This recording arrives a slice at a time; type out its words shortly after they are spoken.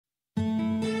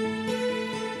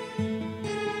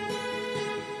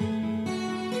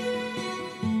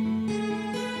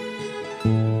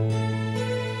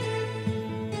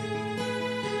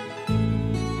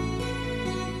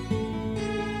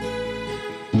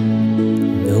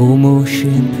more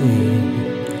champagne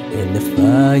and the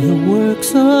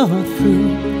fireworks are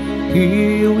through.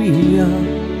 Here we are,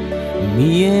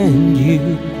 me and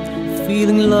you,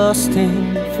 feeling lost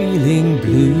and feeling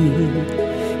blue.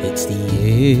 It's the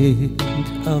end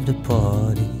of the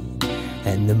party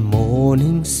and the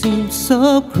morning seems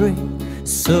so great,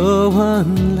 so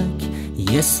unlike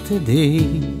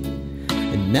yesterday.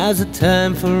 And now's the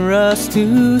time for us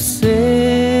to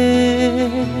say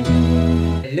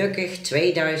Gelukkig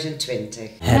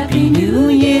 2020. Happy New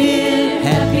Year,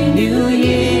 Happy New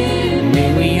Year.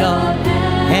 May we all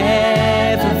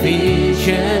have a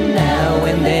vision now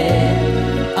and then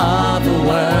of a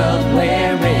world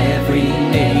where every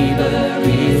neighbor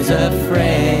is a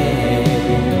friend.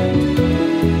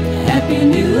 Happy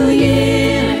New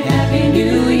Year, Happy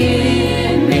New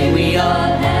Year. May we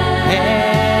all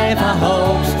have our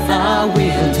hopes, our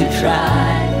will to try.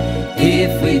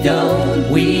 If we don't,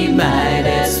 we might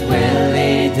as well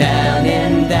lay down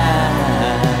and die.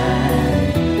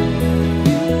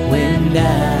 When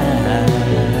die.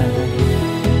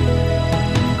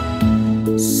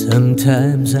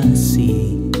 Sometimes I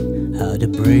see how the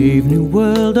brave new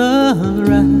world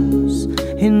arrives,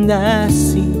 and I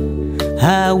see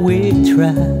how it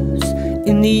thrives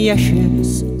in the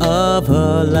ashes of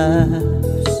our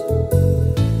lives.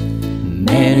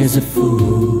 Man is a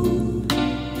fool,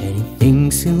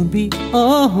 thinks he'll be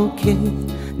okay,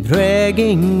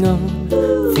 dragging on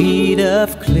feet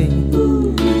of clay,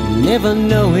 never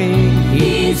knowing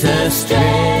he's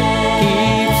astray,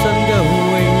 keeps on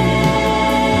going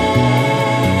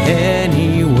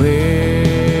anywhere.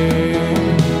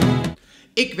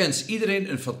 Ik wens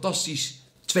iedereen een fantastisch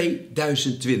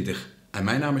 2020 en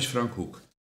mijn naam is Frank Hoek.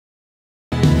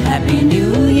 Happy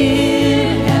New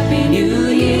Year, Happy New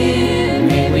Year.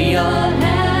 May we all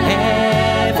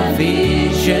have a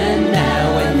vision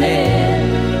now and then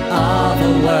of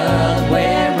a world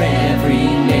where every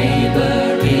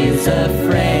neighbor is a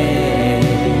friend.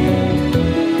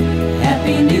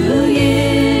 Happy New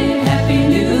Year, Happy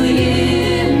New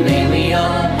Year. May we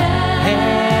all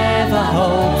have our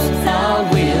hopes, our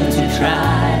will to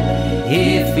try.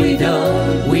 If we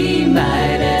don't, we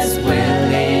might as well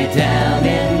lay down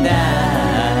and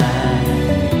die.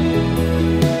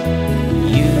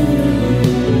 You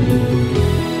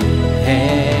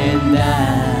and I.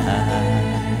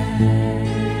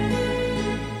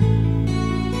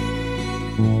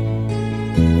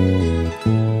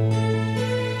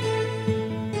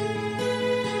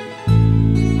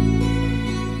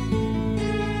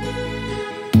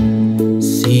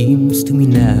 Seems to me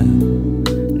now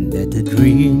that the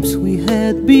dreams we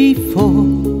had before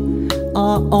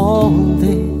are all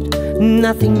dead,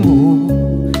 nothing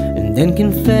more than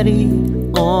confetti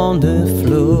on the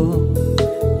floor.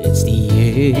 It's the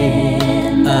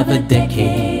end of a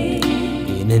decade.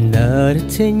 In another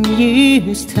 10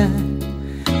 years' time,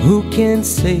 who can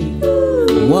say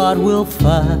what we'll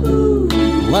find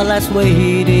while that's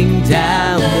waiting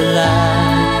down the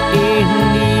line in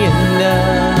the end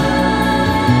of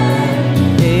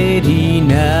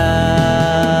 89.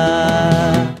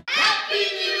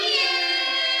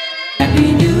 Happy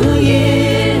New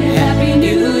Year, Happy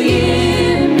New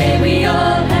Year. May we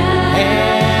all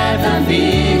have a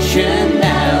vision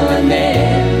now and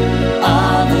then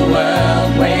of a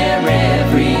world where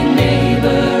every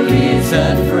neighbor is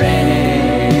a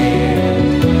friend.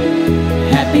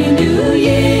 Happy New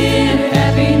Year,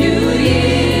 Happy New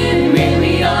Year. May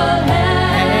we all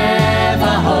have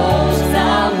our hopes,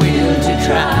 our will to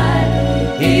try.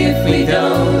 If we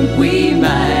don't, we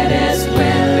might